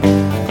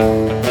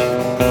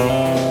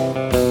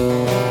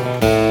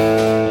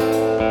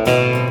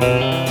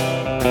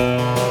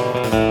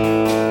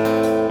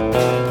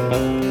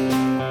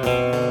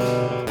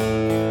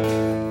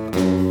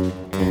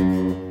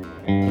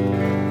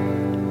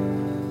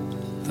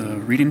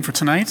reading for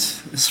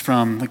tonight is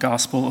from the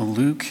Gospel of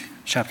Luke,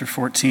 chapter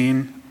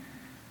 14,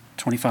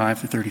 25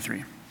 through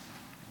 33.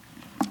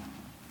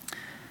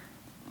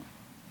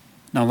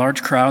 Now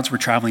large crowds were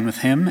traveling with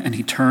him, and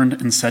he turned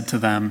and said to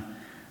them,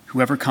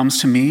 "Whoever comes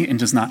to me and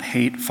does not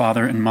hate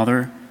father and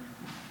mother,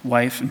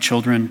 wife and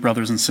children,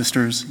 brothers and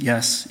sisters,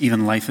 yes,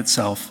 even life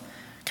itself,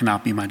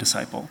 cannot be my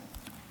disciple.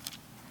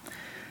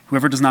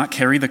 Whoever does not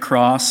carry the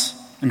cross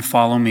and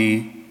follow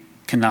me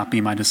cannot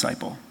be my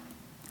disciple.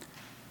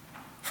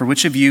 For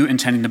which of you,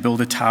 intending to build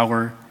a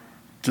tower,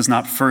 does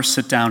not first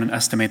sit down and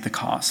estimate the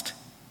cost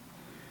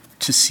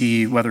to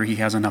see whether he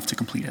has enough to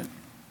complete it?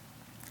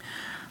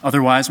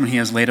 Otherwise, when he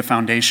has laid a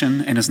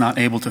foundation and is not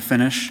able to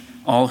finish,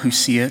 all who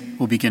see it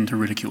will begin to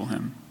ridicule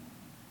him,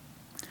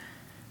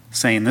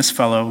 saying, 'This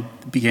fellow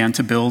began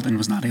to build and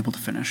was not able to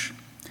finish.'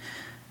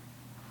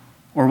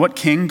 Or what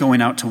king,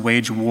 going out to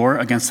wage war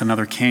against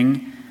another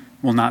king,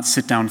 will not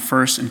sit down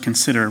first and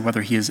consider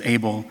whether he is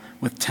able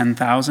with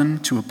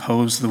 10,000 to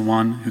oppose the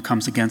one who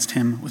comes against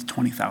him with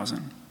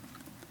 20,000?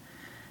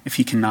 If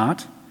he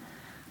cannot,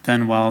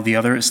 then while the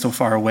other is still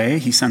far away,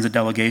 he sends a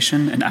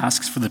delegation and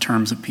asks for the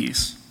terms of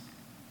peace.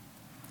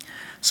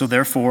 So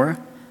therefore,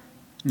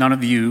 none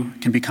of you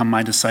can become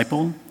my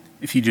disciple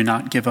if you do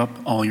not give up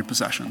all your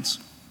possessions."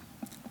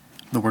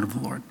 The word of the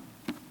Lord.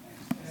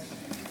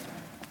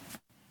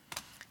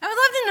 I would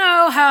love to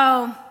know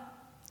how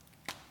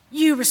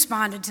you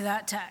responded to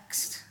that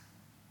text.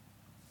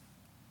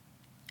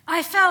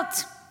 I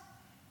felt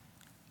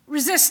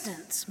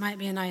resistance, might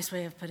be a nice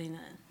way of putting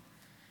it.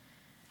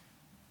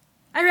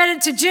 I read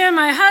it to Jim,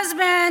 my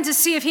husband, to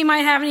see if he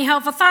might have any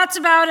helpful thoughts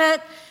about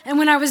it, and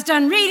when I was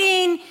done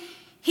reading,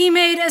 he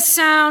made a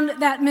sound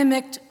that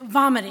mimicked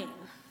vomiting,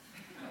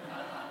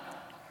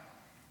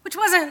 which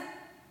wasn't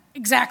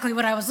exactly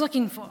what I was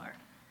looking for.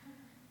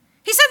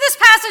 He said this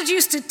passage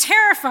used to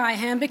terrify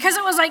him because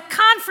it was like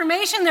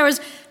confirmation there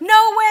was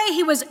no way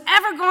he was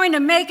ever going to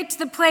make it to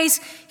the place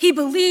he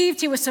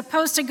believed he was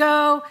supposed to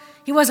go.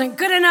 He wasn't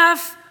good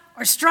enough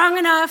or strong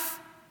enough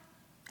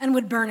and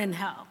would burn in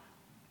hell.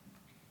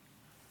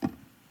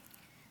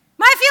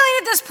 My feeling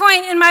at this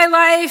point in my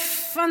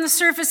life, on the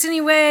surface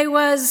anyway,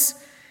 was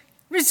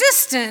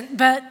resistant,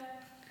 but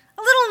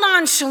a little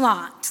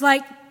nonchalant,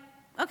 like,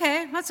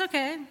 okay, that's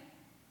okay.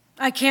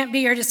 I can't be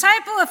your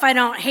disciple if I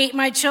don't hate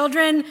my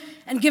children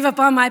and give up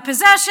on my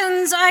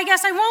possessions. I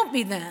guess I won't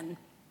be then.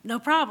 No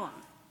problem.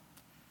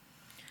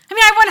 I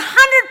mean, I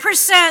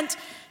 100%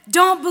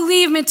 don't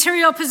believe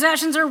material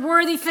possessions are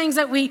worthy things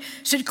that we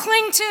should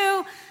cling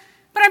to,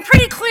 but I'm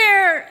pretty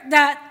clear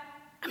that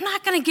I'm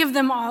not going to give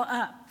them all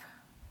up.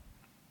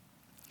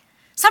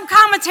 Some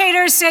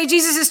commentators say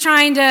Jesus is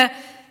trying to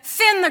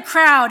thin the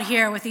crowd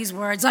here with these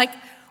words, like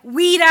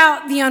weed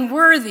out the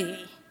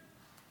unworthy.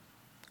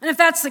 And if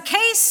that's the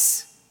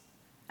case,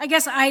 I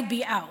guess I'd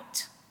be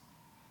out.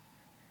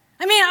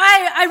 I mean,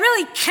 I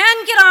really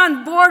can get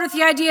on board with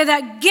the idea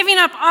that giving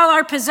up all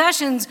our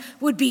possessions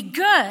would be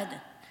good.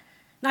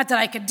 Not that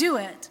I could do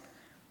it.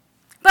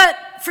 But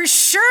for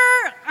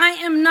sure, I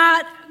am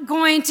not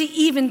going to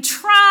even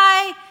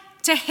try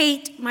to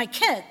hate my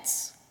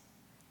kids.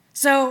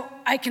 So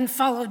I can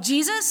follow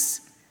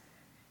Jesus?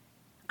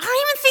 I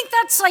don't even think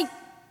that's like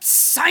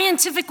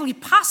scientifically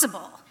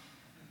possible.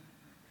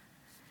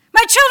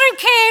 My children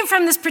came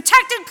from this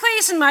protected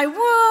place in my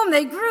womb.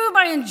 They grew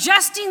by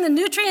ingesting the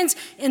nutrients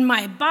in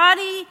my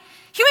body.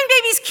 Human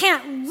babies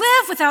can't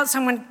live without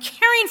someone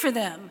caring for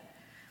them.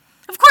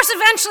 Of course,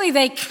 eventually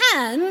they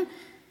can,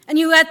 and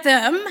you let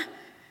them,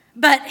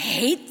 but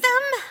hate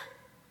them?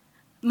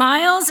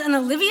 Miles and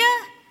Olivia?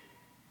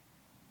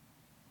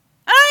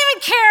 I don't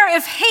even care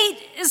if hate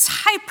is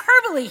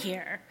hyperbole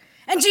here.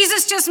 And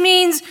Jesus just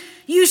means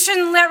you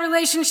shouldn't let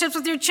relationships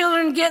with your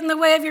children get in the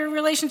way of your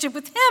relationship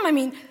with him. I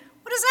mean,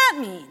 what does that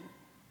mean?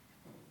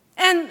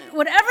 And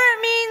whatever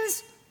it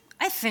means,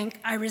 I think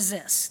I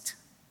resist.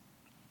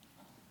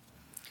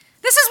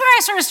 This is where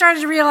I sort of started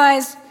to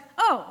realize,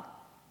 oh,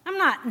 I'm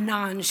not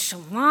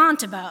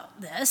nonchalant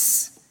about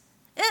this.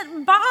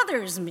 It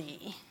bothers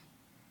me.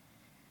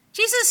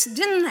 Jesus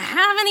didn't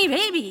have any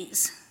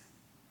babies.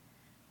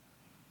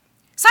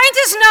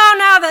 Scientists know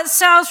now that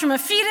cells from a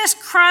fetus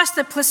cross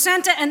the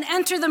placenta and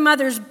enter the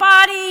mother's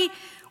body,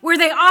 where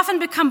they often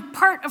become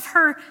part of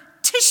her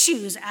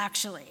tissues,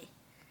 actually.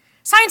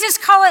 Scientists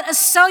call it a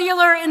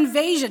cellular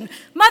invasion.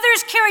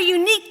 Mothers carry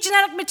unique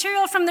genetic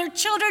material from their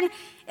children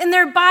in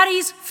their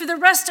bodies for the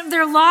rest of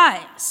their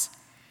lives,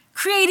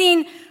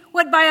 creating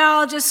what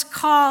biologists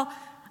call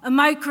a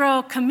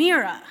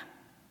microchimera.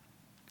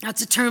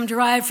 That's a term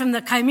derived from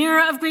the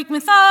chimera of Greek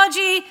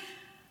mythology,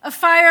 a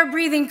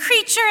fire-breathing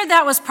creature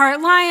that was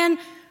part lion,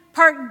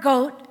 part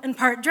goat, and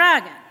part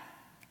dragon.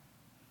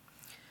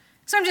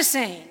 So I'm just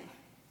saying,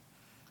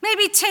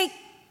 maybe take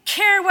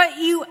care what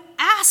you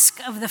ask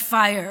of the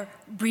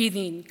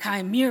fire-breathing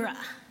chimera,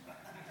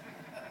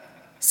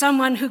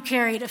 someone who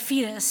carried a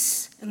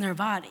fetus in their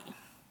body.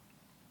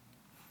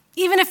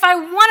 Even if I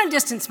want to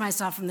distance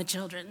myself from the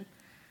children,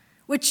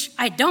 which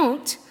I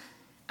don't,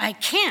 I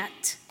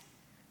can't.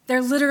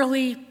 They're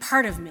literally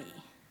part of me.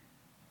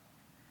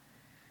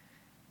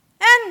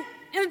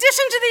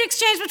 addition to the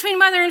exchange between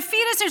mother and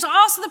fetus, there's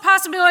also the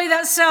possibility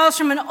that cells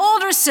from an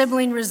older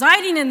sibling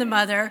residing in the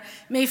mother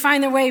may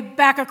find their way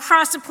back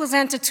across the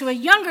placenta to a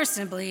younger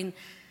sibling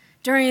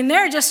during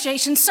their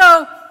gestation.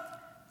 So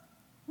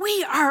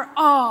we are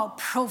all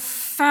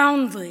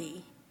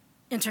profoundly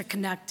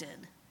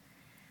interconnected.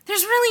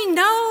 There's really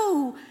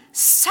no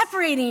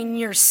separating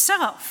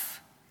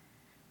yourself.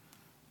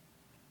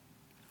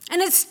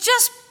 And it's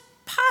just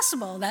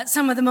possible that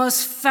some of the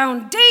most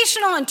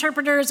foundational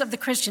interpreters of the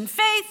Christian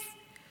faith,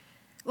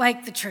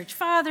 like the church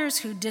fathers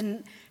who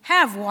didn't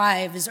have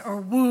wives or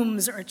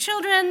wombs or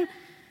children,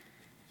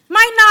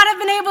 might not have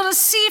been able to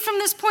see from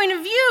this point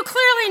of view,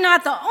 clearly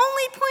not the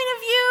only point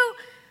of view,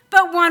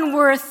 but one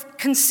worth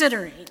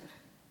considering.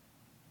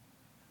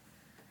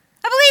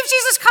 I believe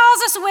Jesus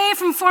calls us away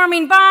from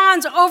forming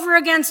bonds over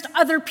against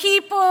other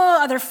people,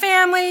 other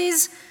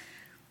families,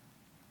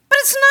 but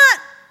it's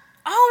not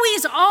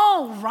always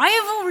all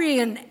rivalry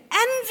and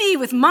envy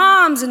with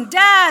moms and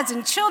dads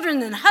and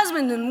children and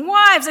husbands and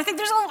wives. I think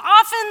there's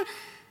often,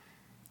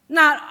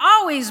 not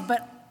always,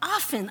 but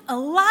often, a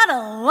lot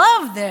of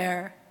love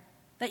there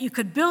that you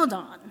could build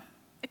on,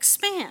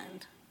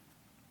 expand.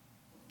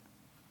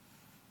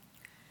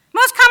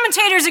 Most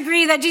commentators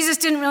agree that Jesus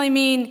didn't really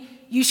mean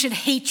you should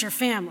hate your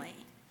family.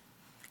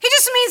 He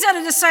just means that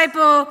a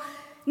disciple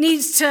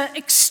needs to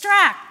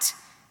extract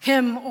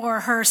him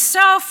or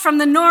herself from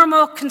the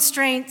normal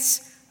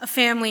constraints a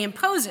family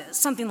imposes,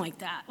 something like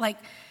that, like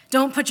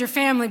don't put your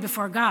family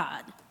before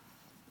God.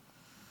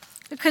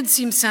 It could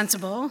seem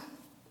sensible.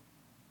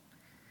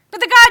 But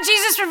the God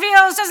Jesus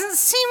reveals doesn't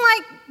seem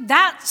like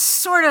that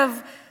sort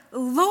of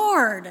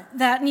Lord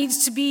that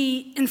needs to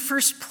be in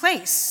first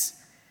place.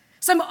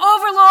 Some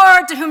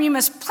overlord to whom you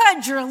must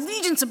pledge your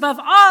allegiance above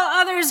all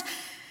others.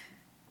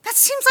 That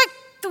seems like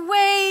the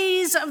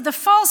ways of the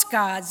false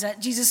gods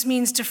that Jesus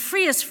means to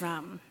free us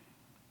from.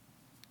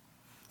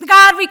 The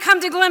God we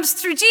come to glimpse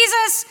through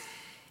Jesus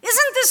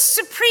isn't this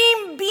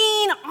supreme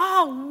being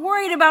all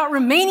worried about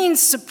remaining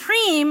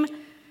supreme,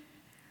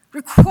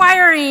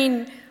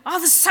 requiring all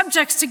the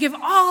subjects to give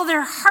all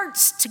their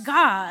hearts to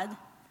God.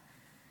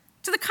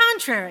 To the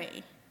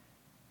contrary,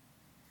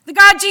 the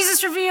God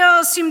Jesus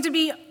reveals seems to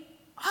be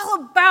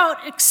all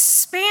about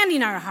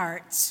expanding our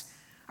hearts,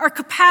 our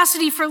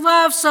capacity for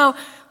love, so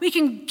we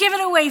can give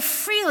it away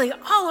freely,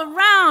 all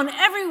around,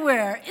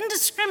 everywhere,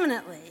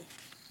 indiscriminately.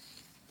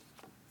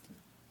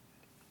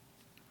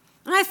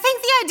 And I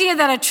think the idea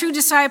that a true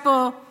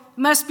disciple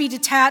must be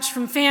detached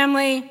from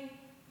family,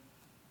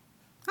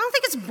 I don't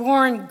think it's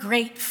borne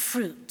great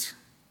fruit.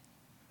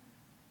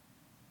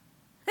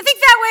 I think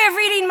that way of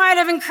reading might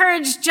have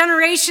encouraged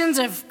generations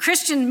of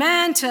Christian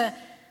men to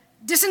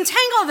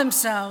disentangle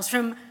themselves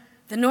from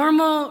the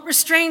normal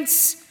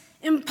restraints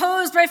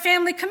imposed by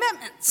family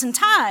commitments and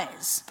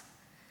ties.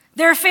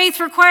 Their faith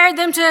required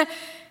them to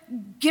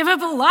give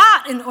up a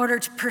lot in order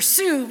to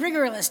pursue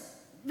rigorous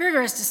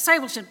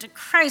discipleship to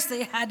Christ.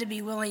 They had to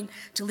be willing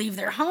to leave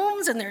their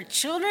homes and their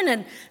children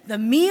and the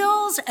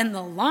meals and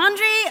the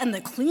laundry and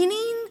the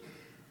cleaning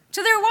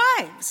to their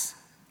wives.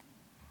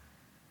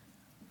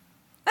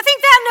 I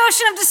think that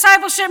notion of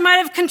discipleship might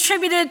have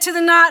contributed to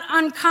the not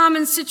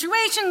uncommon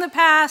situation in the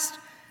past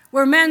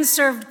where men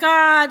served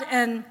God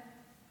and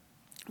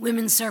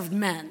women served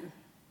men.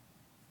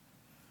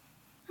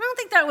 I don't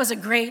think that was a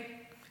great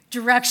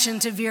direction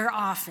to veer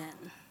off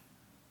in.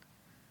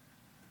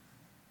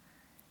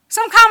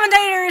 Some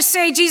commentators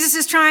say Jesus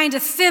is trying to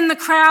thin the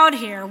crowd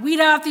here, weed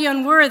out the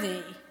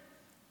unworthy.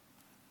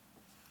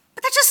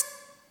 But that just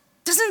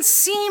doesn't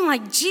seem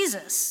like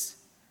Jesus.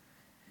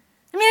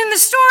 I mean, in the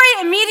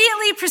story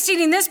immediately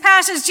preceding this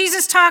passage,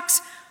 Jesus talks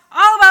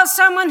all about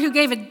someone who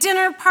gave a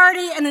dinner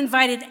party and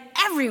invited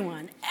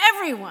everyone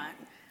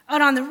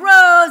out on the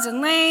roads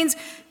and lanes,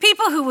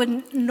 people who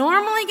would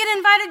normally get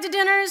invited to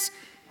dinners,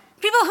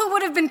 people who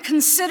would have been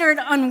considered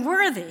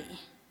unworthy.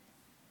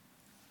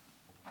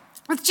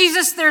 With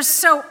Jesus, there's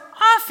so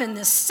often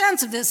this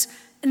sense of this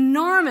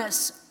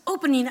enormous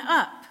opening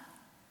up.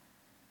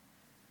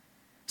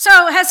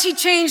 So has he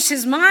changed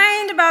his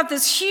mind about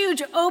this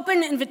huge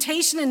open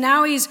invitation and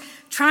now he's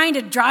trying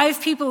to drive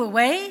people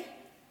away?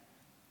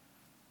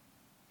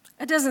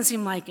 It doesn't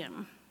seem like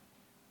him.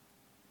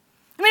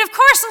 I mean, of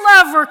course, the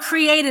love we're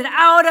created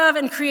out of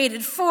and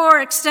created for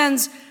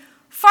extends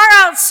far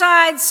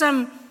outside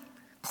some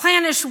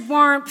clannish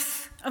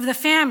warmth of the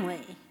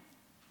family.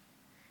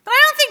 But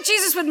I don't think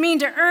Jesus would mean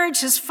to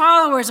urge his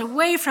followers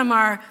away from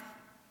our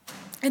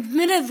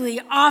admittedly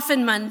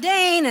often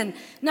mundane and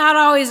not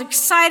always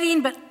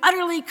exciting, but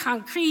utterly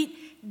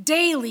concrete,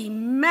 daily,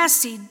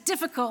 messy,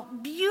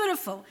 difficult,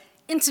 beautiful,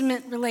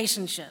 intimate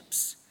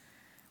relationships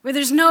where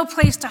there's no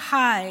place to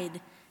hide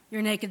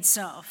your naked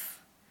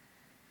self,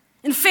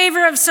 in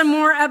favor of some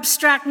more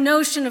abstract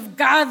notion of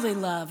godly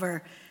love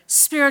or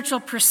spiritual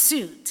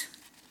pursuit.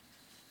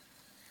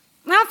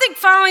 I don't think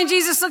following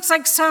Jesus looks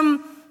like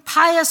some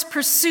pious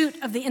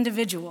pursuit of the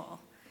individual.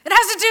 It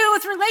has to do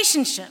with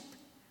relationship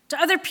to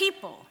other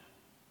people.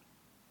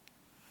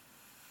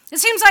 It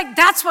seems like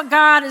that's what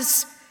God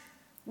is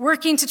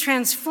working to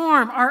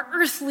transform, our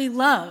earthly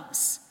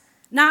loves,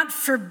 not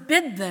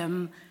forbid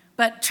them,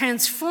 but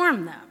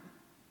transform them.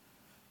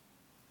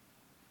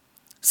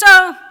 So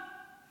I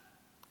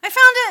found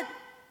it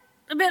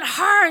a bit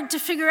hard to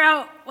figure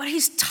out what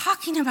he's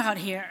talking about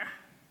here.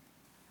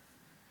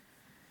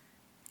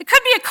 It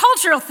could be a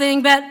cultural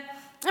thing, but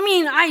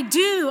I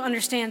do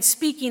understand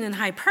speaking in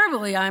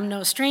hyperbole. I'm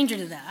no stranger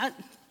to that.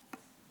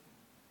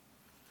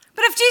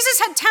 But if Jesus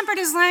had tempered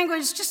his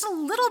language just a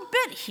little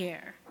bit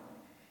here,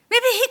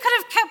 maybe he could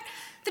have kept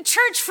the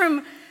church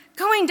from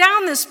going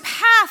down this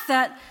path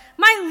that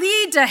might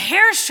lead to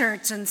hair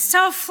shirts and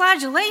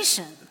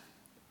self-flagellation.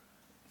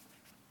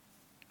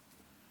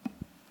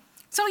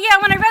 So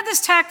when I read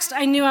this text,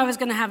 I knew I was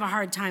going to have a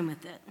hard time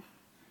with it.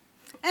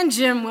 And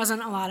Jim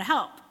wasn't a lot of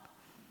help.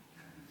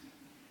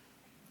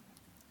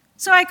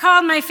 So I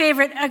called my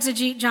favorite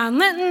exegete, John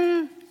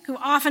Linton, who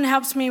often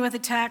helps me with a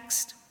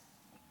text.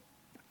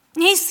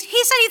 He said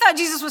he thought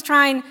Jesus was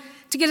trying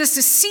to get us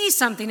to see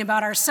something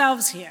about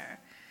ourselves here,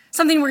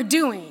 something we're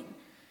doing.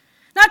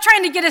 Not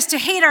trying to get us to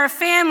hate our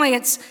family.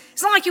 It's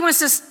not like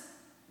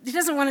he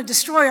doesn't want to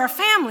destroy our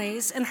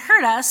families and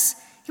hurt us.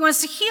 He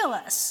wants to heal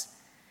us.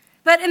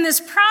 But in this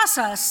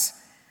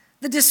process,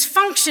 the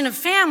dysfunction of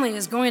family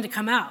is going to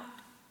come out.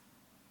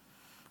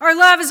 Our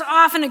love is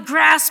often a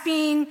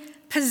grasping,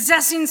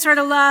 possessing sort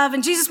of love,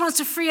 and Jesus wants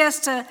to free us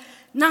to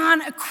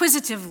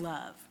non-acquisitive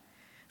love.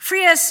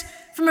 Free us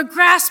from a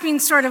grasping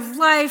sort of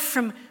life,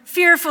 from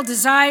fearful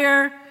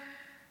desire.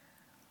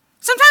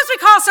 Sometimes we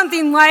call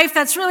something life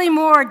that's really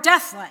more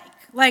death-like.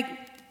 Like,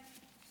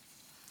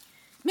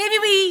 maybe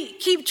we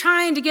keep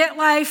trying to get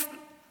life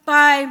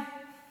by,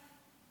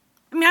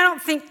 I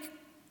don't think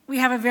we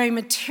have a very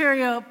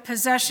material,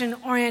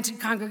 possession-oriented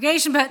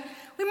congregation, but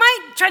we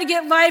might try to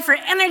get life or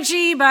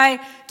energy by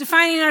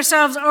defining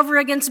ourselves over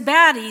against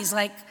baddies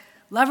like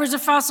lovers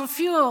of fossil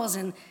fuels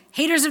and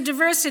haters of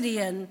diversity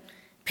and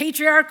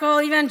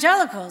patriarchal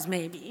evangelicals,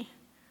 maybe.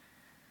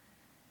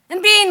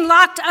 And being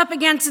locked up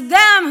against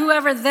them,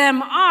 whoever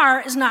them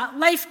are, is not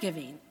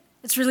life-giving.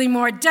 It's really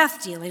more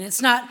death-dealing.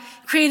 It's not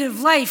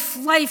creative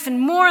life and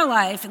more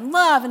life and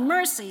love and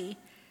mercy.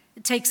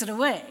 It takes it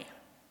away.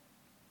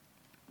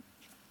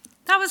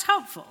 That was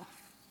helpful.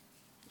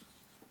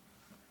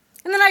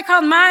 And then I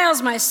called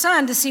Miles, my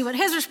son, to see what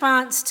his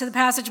response to the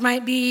passage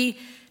might be,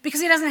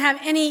 because he doesn't have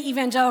any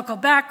evangelical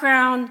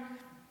background,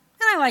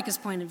 and I like his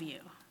point of view.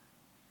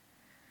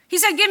 He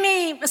said, give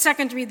me a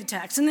second to read the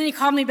text, and then he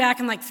called me back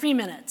in 3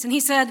 minutes, and he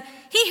said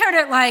he heard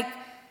it like,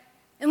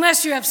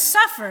 unless you have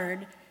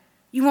suffered,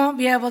 you won't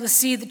be able to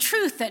see the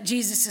truth that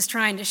Jesus is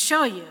trying to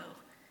show you.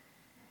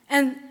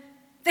 And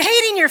the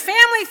hating your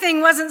family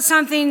thing wasn't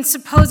something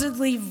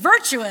supposedly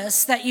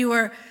virtuous that you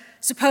were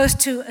supposed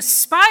to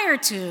aspire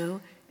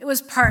to. It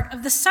was part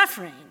of the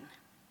suffering.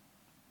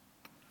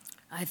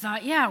 I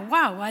thought,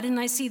 wow, why didn't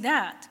I see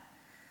that?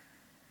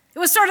 It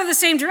was sort of the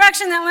same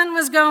direction that Lent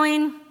was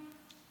going.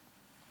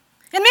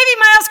 And maybe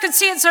Miles could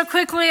see it so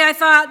quickly, I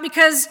thought,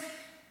 because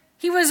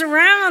he was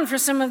around for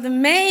some of the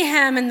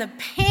mayhem and the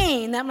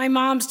pain that my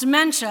mom's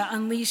dementia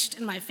unleashed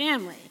in my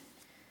family.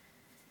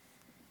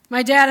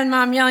 My dad and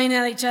mom yelling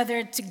at each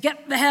other to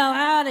get the hell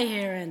out of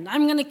here and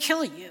I'm going to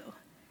kill you.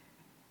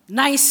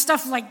 Nice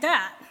stuff like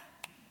that.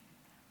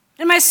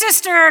 And my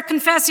sister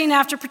confessing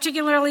after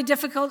particularly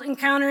difficult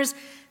encounters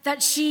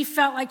that she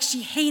felt like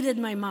she hated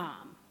my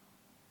mom.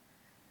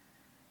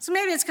 So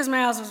maybe it's because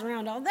Miles was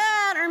around all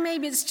that, or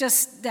maybe it's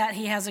just that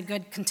he has a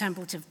good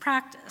contemplative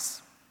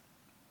practice.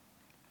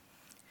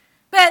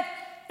 But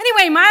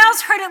anyway,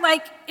 Miles heard it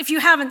like, if you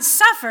haven't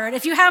suffered,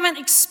 if you haven't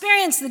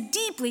experienced the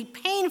deeply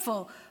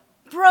painful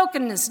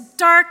brokenness,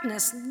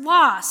 darkness,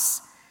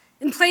 loss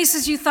in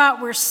places you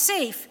thought were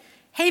safe,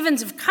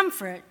 havens of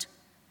comfort,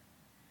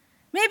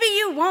 maybe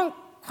you won't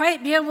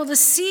quite be able to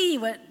see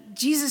what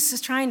Jesus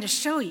is trying to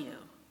show you.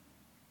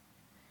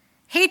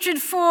 Hatred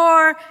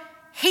for,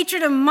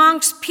 hatred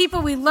amongst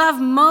people we love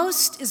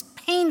most is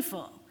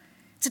painful.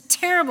 It's a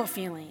terrible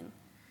feeling.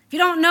 If you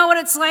don't know what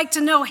it's like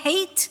to know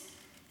hate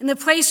in the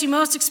place you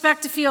most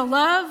expect to feel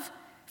love,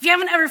 if you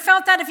haven't ever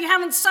felt that, if you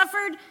haven't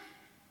suffered,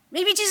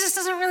 maybe Jesus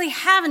doesn't really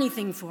have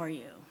anything for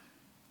you.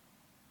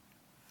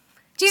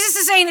 Jesus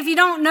is saying, if you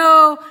don't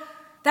know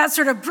that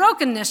sort of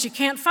brokenness, you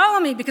can't follow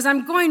me because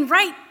I'm going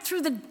right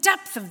through the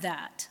depth of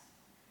that.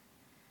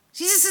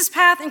 Jesus'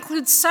 path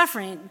includes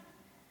suffering,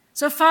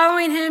 so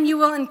following him, you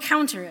will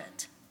encounter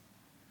it.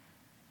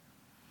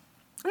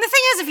 And the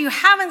thing is, if you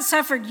haven't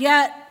suffered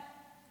yet,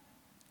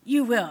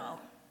 you will.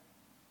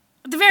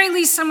 At the very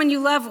least, someone you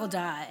love will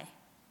die.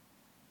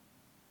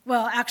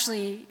 Well,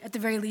 actually, at the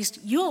very least,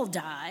 you'll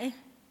die.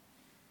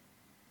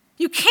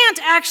 You can't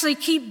actually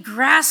keep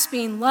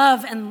grasping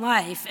love and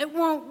life. It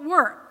won't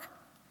work.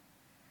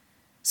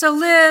 So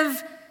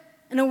live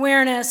an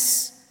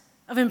awareness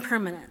of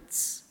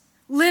impermanence.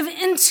 Live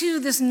into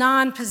this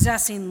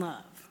non-possessing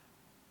love.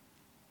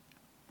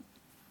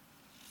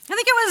 I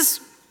think it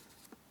was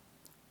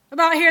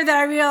about here that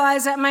I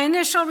realized that my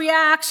initial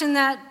reaction,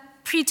 that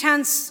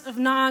pretense of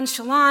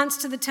nonchalance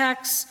to the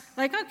text,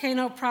 like, okay,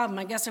 no problem,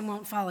 I guess I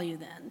won't follow you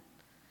then,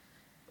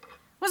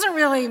 wasn't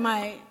really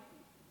my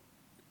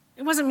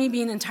it wasn't me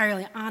being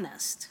entirely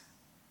honest.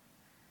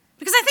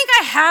 Because I think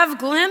I have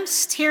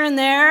glimpsed here and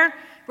there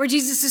where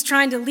Jesus is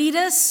trying to lead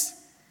us.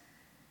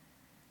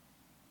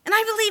 And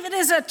I believe it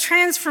is a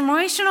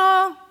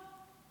transformational,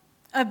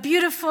 a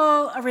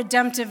beautiful, a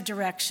redemptive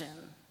direction.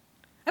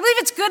 I believe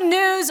it's good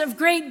news of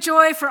great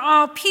joy for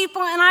all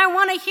people, and I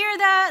want to hear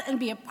that and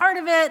be a part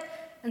of it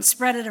and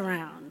spread it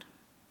around.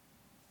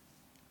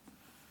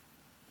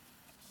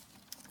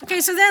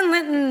 Okay, so then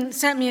Linton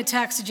sent me a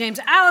text to James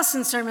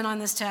Allison's sermon on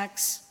this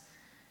text.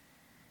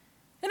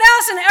 And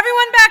Allison,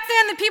 everyone back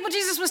then, the people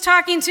Jesus was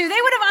talking to,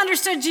 they would have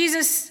understood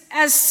Jesus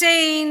as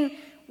saying,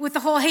 with the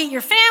whole hate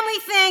your family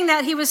thing,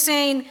 that he was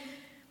saying,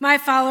 my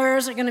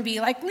followers are going to be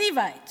like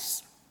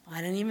Levites.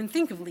 I didn't even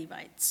think of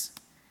Levites.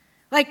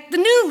 Like the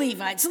new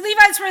Levites. The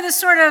Levites were the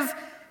sort of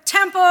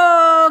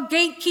temple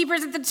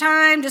gatekeepers at the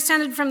time,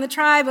 descended from the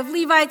tribe of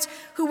Levites,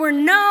 who were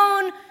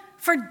known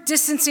for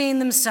distancing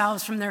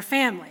themselves from their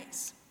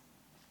families.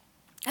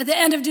 At the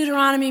end of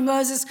Deuteronomy,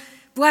 Moses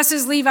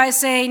blesses Levi,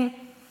 saying,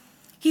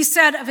 he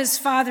said of his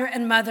father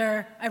and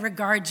mother, I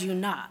regard you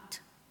not.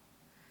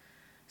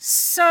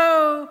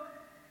 So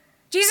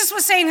Jesus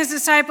was saying his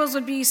disciples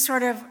would be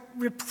sort of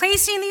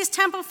replacing these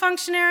temple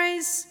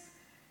functionaries.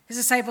 His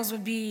disciples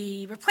would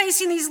be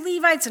replacing these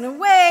Levites in a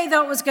way,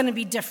 though it was going to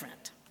be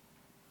different.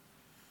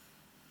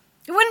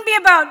 It wouldn't be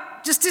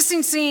about just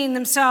distancing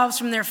themselves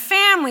from their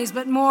families,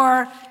 but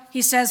more,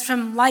 he says,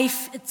 from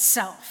life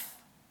itself,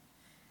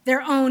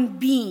 their own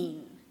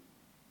being.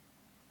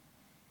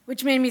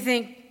 Which made me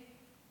think,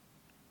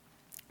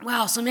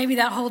 wow, so maybe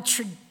that whole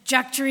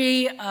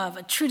trajectory of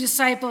a true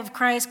disciple of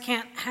Christ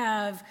can't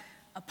have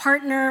a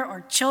partner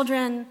or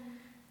children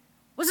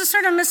was a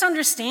sort of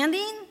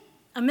misunderstanding,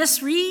 a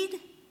misread.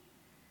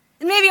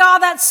 And maybe all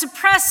that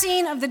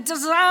suppressing of the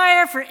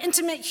desire for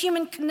intimate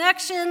human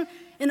connection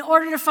in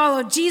order to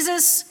follow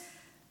Jesus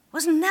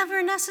was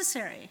never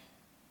necessary.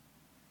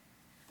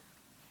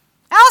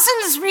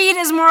 Allison's read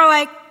is more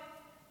like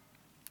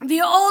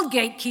the old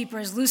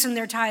gatekeepers loosened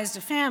their ties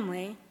to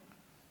family,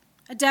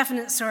 a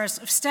definite source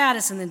of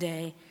status in the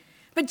day.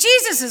 But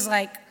Jesus is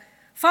like,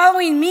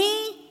 following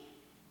me,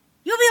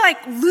 you'll be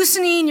like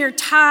loosening your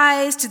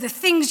ties to the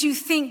things you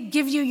think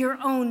give you your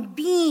own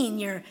being,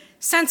 your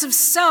sense of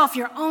self,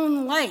 your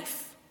own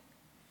life.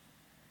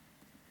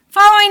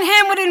 Following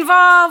him would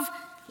involve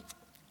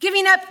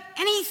giving up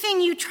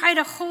anything you try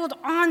to hold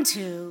on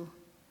to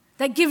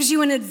that gives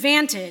you an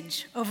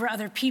advantage over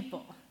other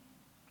people.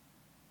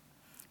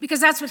 Because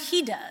that's what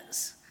he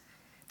does.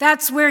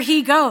 That's where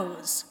he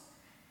goes.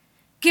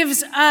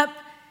 Gives up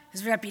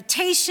his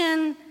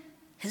reputation,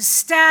 his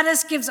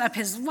status, gives up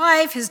his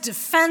life, his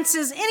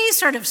defenses, any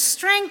sort of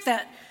strength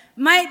that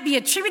might be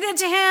attributed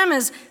to him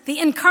as the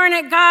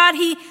incarnate God.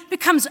 He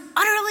becomes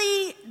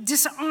utterly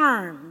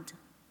disarmed,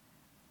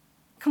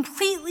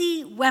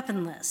 completely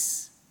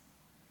weaponless,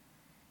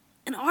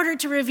 in order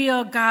to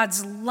reveal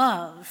God's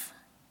love,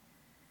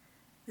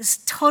 this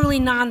totally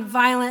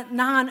nonviolent,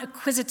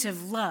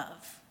 non-acquisitive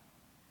love.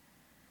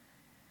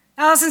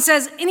 Allison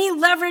says, any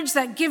leverage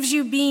that gives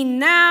you being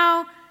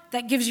now,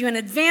 that gives you an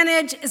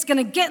advantage, is going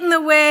to get in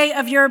the way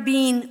of your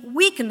being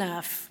weak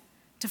enough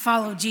to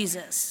follow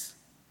Jesus,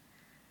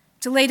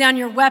 to lay down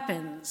your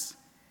weapons,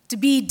 to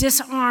be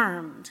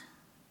disarmed.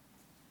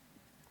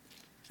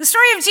 The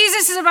story of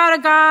Jesus is about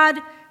a God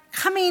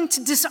coming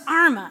to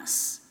disarm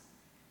us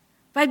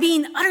by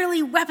being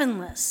utterly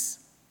weaponless,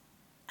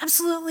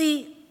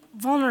 absolutely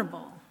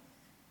vulnerable.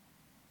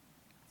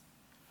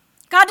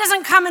 God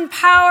doesn't come in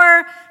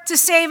power to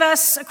save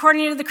us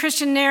according to the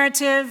Christian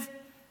narrative,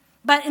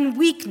 but in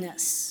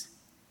weakness.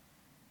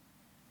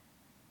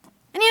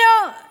 And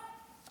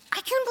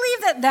I can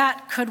believe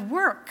that could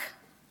work.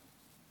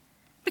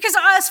 Because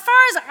as far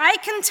as I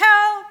can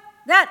tell,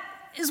 that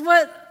is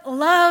what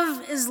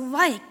love is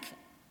like.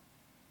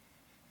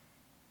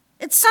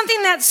 It's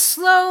something that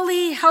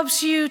slowly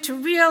helps you to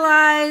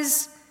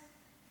realize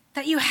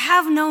that you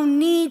have no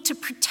need to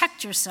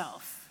protect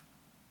yourself.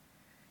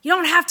 You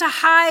don't have to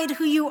hide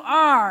who you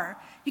are.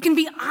 You can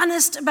be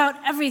honest about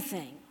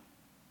everything.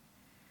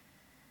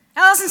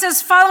 Allison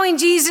says following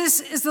Jesus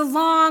is the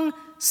long,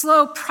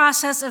 slow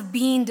process of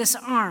being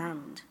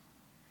disarmed.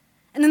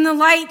 And in the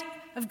light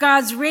of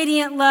God's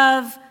radiant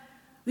love,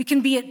 we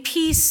can be at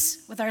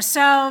peace with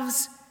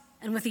ourselves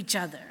and with each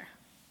other.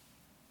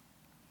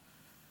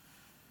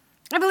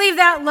 I believe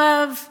that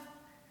love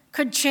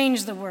could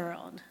change the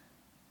world,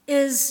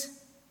 is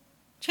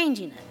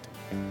changing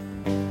it.